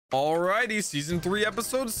Alrighty, season 3,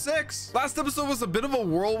 episode 6. Last episode was a bit of a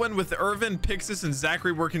whirlwind with Eren, Pixis, and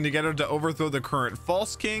Zachary working together to overthrow the current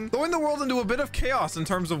false king, throwing the world into a bit of chaos in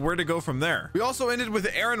terms of where to go from there. We also ended with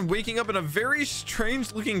Eren waking up in a very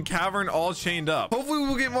strange looking cavern, all chained up. Hopefully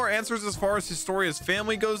we'll get more answers as far as Historia's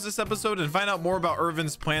family goes this episode and find out more about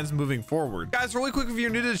Eren's plans moving forward. Guys, really quick, if you're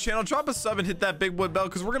new to the channel, drop a sub and hit that big wood bell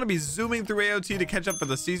because we're going to be zooming through AOT to catch up for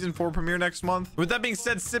the season 4 premiere next month. With that being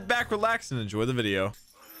said, sit back, relax, and enjoy the video.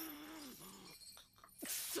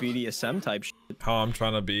 BDSM type shit. How I'm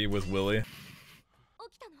trying to be with Willie.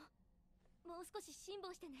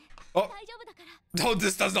 Oh, no,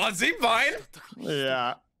 this does not seem fine.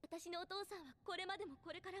 Yeah.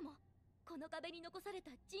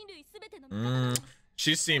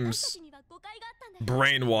 She seems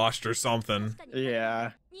brainwashed or something.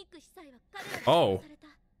 Yeah. Oh.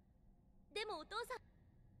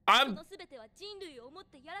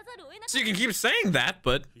 So you can keep saying that,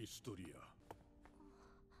 but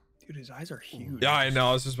dude, his eyes are huge. yeah, I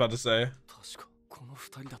know. I was just about to say.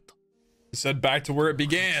 He said back to where it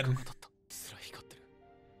began.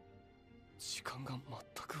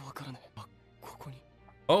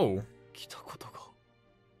 Oh.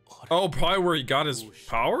 Oh, probably where he got his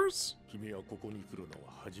powers?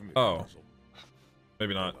 Oh.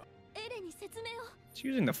 Maybe not. He's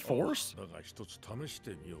using the Force? I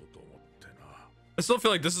still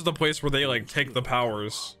feel like this is the place where they like take the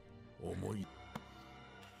powers.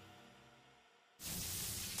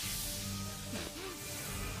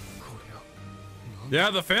 Yeah,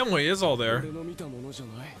 the family is all there.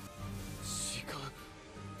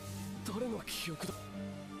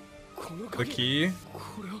 The key.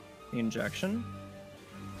 The injection.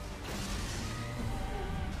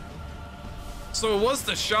 So it was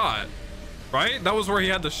the shot, right? That was where he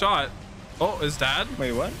had the shot. Oh, his dad?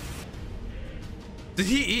 Wait, what? Did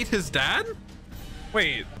he eat his dad?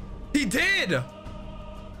 Wait, he did.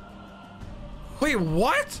 Wait,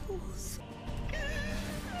 what?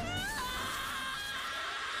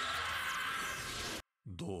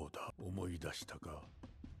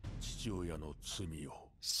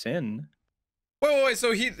 Sin? Wait,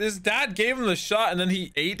 so his dad gave him the shot and then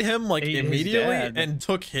he ate him like immediately and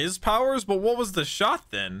took his powers? But what was the shot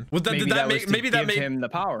then? Was that, maybe that made him the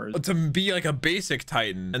powers to be like a basic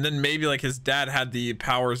Titan, and then maybe like his dad had the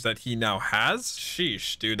powers that he now has?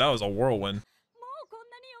 Sheesh, dude, that was a whirlwind.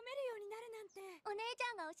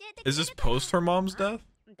 Is this post her mom's death?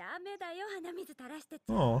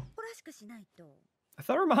 Oh, I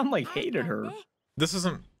thought her mom like hated her. this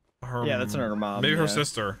isn't her. Yeah, that's not her mom. Maybe her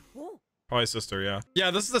sister. Probably sister, yeah. Yeah,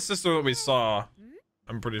 this is the sister that we saw,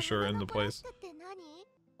 I'm pretty sure, in the place.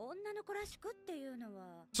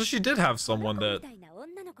 So she did have someone that...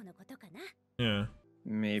 Yeah.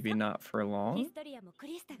 Maybe not for long.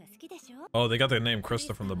 Oh, they got their name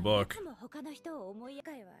Krista from the book.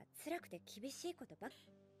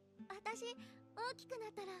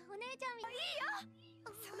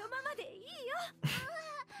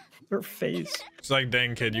 Her face. She's like,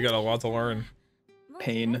 dang kid, you got a lot to learn.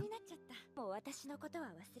 Pain.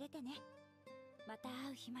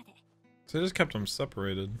 So they just kept them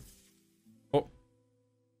separated. Oh.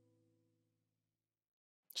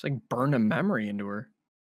 It's like burn a memory into her.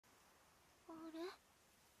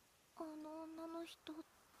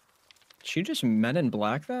 She just Men in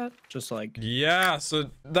Black that? Just like... Yeah,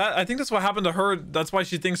 so that, I think that's what happened to her. That's why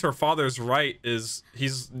she thinks her father's right, is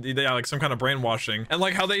yeah, like some kind of brainwashing. And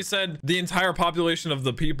like how they said the entire population of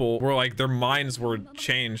the people were like, their minds were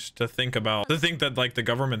changed to think that like the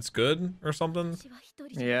government's good or something.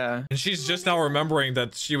 Yeah. And she's just now remembering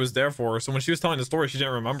that she was there for her. So when she was telling the story, she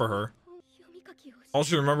didn't remember her. All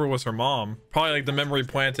she remembered was her mom. Probably like the memory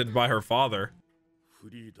planted by her father.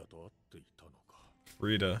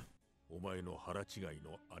 Frieda.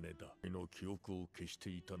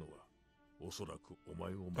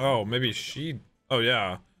 Oh, maybe she... Oh,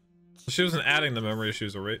 yeah. She wasn't adding the memory, she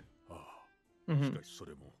was a rape.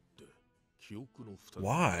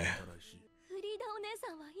 Why?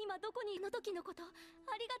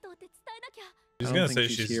 She's gonna say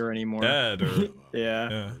she's here anymore. Dead or...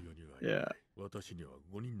 Yeah. Yeah.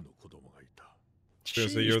 She's gonna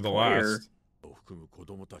say you're the last.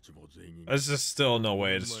 There's just still no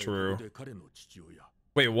way it's true.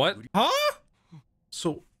 Wait, what? Huh?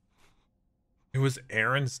 So it was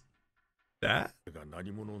Eren's dad?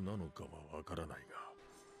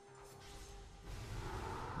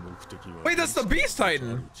 Wait, that's the Beast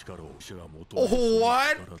Titan. Oh,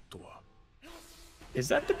 what? Is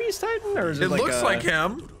that the Beast Titan, or is it? It like looks like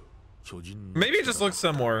him. Maybe it just looks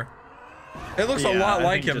similar. It looks a lot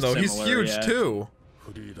like him though. He's huge too.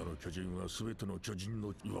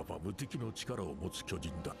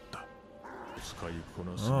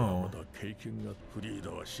 Oh.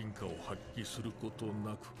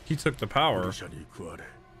 He took the power.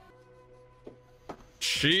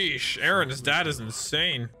 Sheesh, Eren's dad is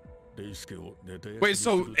insane. Wait,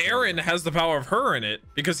 so Eren has the power of her in it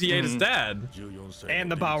because he ate his dad.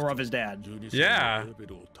 And the power of his dad. Yeah.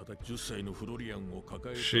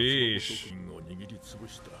 Sheesh.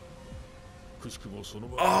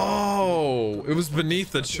 Oh, it was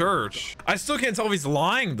beneath the church. I still can't tell if he's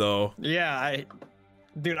lying though. Yeah,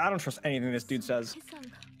 dude, I don't trust anything this dude says.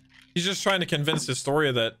 He's just trying to convince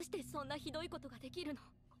Historia that.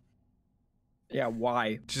 Yeah,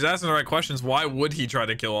 why? She's asking the right questions. Why would he try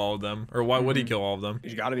to kill all of them? Or why would he kill all of them?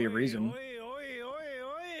 There's gotta be a reason.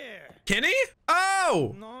 Kenny?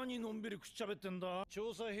 Oh!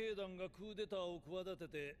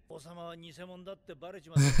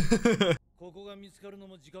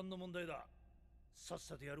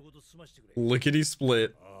 Lickety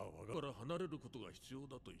split.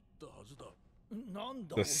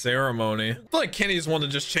 The ceremony. I feel like Kenny's one to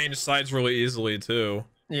just change sides really easily too.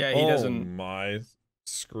 Yeah, he doesn't. Oh my.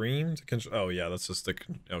 Scream to control. Oh yeah, that's just the.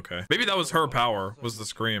 Okay. Maybe that was her power, was the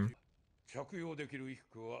scream.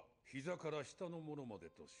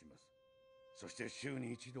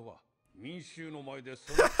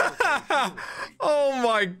 Oh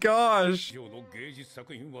my gosh.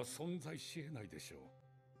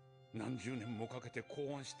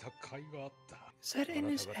 Is that in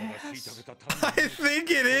his ass? I think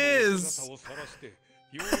it is.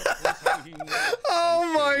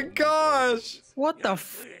 Oh my gosh. What the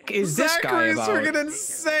f is this guy Zachary's about? freaking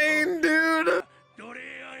insane, dude.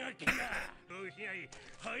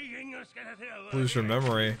 Lose your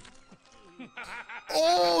memory.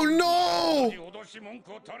 Oh no!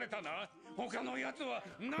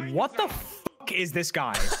 What the f is this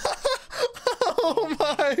guy? Oh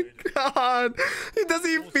my god! Does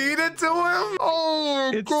he feed it to him?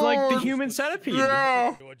 Oh, It's god. like the human centipede.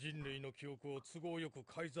 Yeah.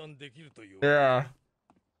 Yeah.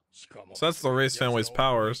 So that's the Reiss family's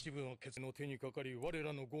powers.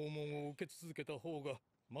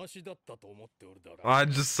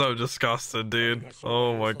 I'm just so disgusted, dude.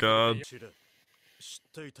 Oh my god.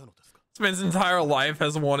 This man's entire life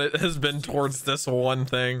has been towards this one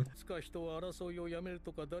thing.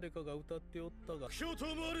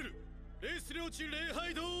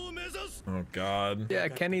 Oh god. Yeah,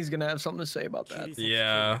 Kenny's gonna have something to say about that.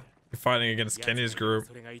 Yeah. You're fighting against Kenny's group.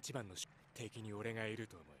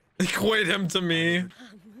 Equate him to me.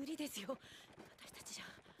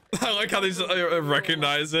 I like how they just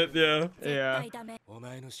recognize it. Yeah. Yeah.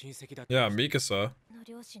 Yeah, Mikasa.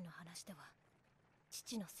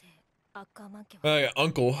 Hey,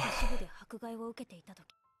 uncle.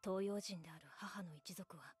 東洋人である母の一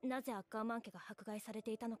族はなぜアッカーマン家が迫害され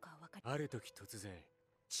ていたのかわかりある時突然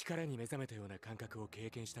力に目覚めたような感覚を経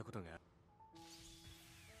験したことが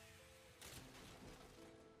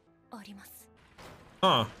あります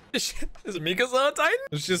Huh. Is Mikasa a Titan?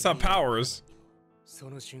 Does she just have powers? そ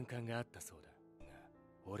の瞬間があったそうだ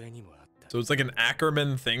俺にもあった So it's like an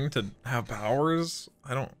Ackermann thing to have powers?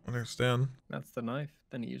 I don't understand. That's the knife.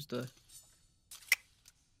 Then he used the.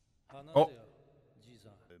 Oh.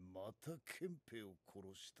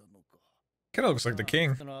 Kinda looks like the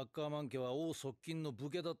king. アッカーマン家は王側近の武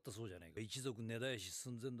家だったそうじゃないか。一族根絶やし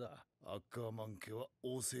寸前だ。アッカーマン家は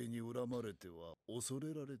王政に恨まれては恐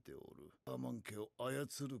れられておる。アッカーマン家を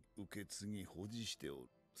操る受け継ぎ保持しておる。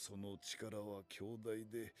その力は強大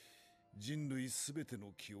で人類すべて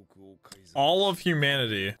の記憶を改ざん。 All of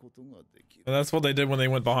humanity. And that's what they did when they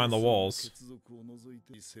went behind the walls. 血族を除い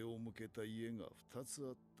て背を向けた家が2つ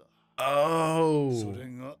あった。 Oh.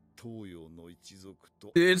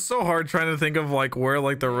 It's so hard trying to think of like where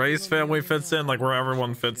like the Reiss family fits in, like where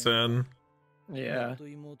everyone fits in. Yeah.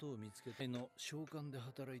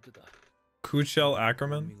 Kuchel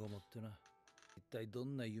Ackermann?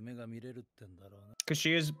 Because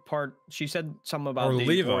she is part. She said something about Or the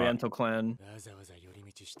Leva. Oriental clan.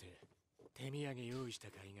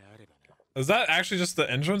 Is that actually just the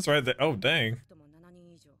entrance right there? Oh, dang.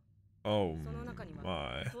 Oh my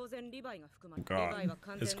god,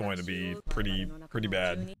 it's going to be pretty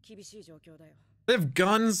bad. They have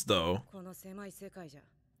guns though.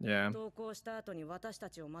 Yeah.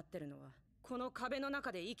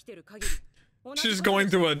 She's going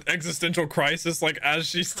through an existential crisis like as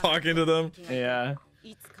she's talking to them. Yeah.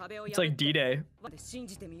 It's like D-Day.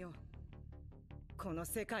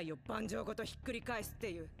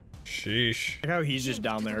 Sheesh. Look how he's just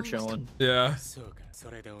down there chilling. Yeah.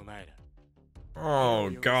 Oh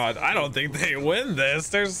god, I don't think they win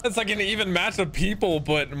this. It's like an even match of people,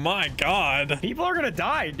 but my god. People are gonna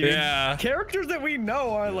die, dude. Yeah. Characters that we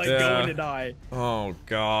know are like going to die. Oh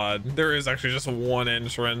god. There is actually just one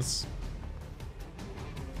entrance.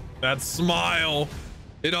 That smile.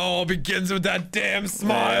 It all begins with that damn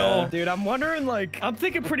smile. Yeah, dude, I'm wondering, like, I'm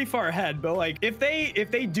thinking pretty far ahead, but like if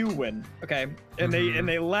they do win, okay, and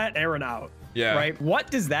they let Eren out. Yeah. Right.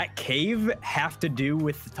 What does that cave have to do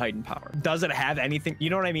with the Titan power? Does it have anything? You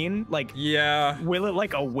know what I mean? Like, yeah. Will it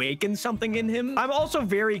like awaken something in him? I'm also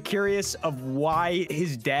very curious of why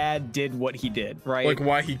his dad did what he did. Right. Like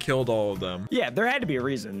why he killed all of them. Yeah, there had to be a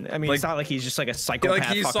reason. I mean, like, it's not like he's just like a psychopath. Like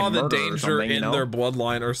he saw the danger in their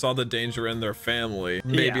bloodline or saw the danger in their family.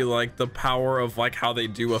 Maybe like the power of like how they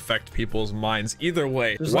do affect people's minds. Either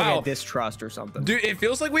way. There's like a distrust or something. Dude, it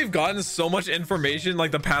feels like we've gotten so much information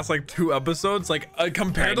like the past like 2 episodes. Like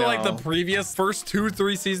compared to like the previous first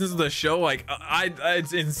 2-3 seasons of the show, like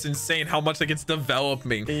it's insane how much like it's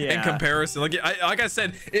developing in comparison. Like I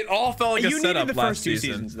said, it all felt like a setup last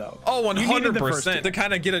season. Though. Oh, 100% to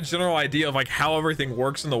kind of get a general idea of like how everything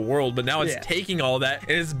works in the world. But now it's taking all that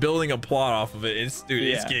and it's building a plot off of it. It's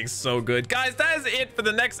it's getting so good, guys. That is it for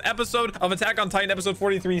the next episode of Attack on Titan, episode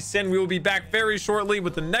 43. Sin. We will be back very shortly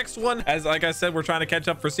with the next one. As like I said, we're trying to catch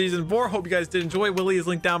up for season 4. Hope you guys did enjoy. Willie is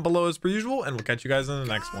linked down below as per usual. And we'll catch you guys in the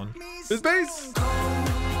next one. Peace.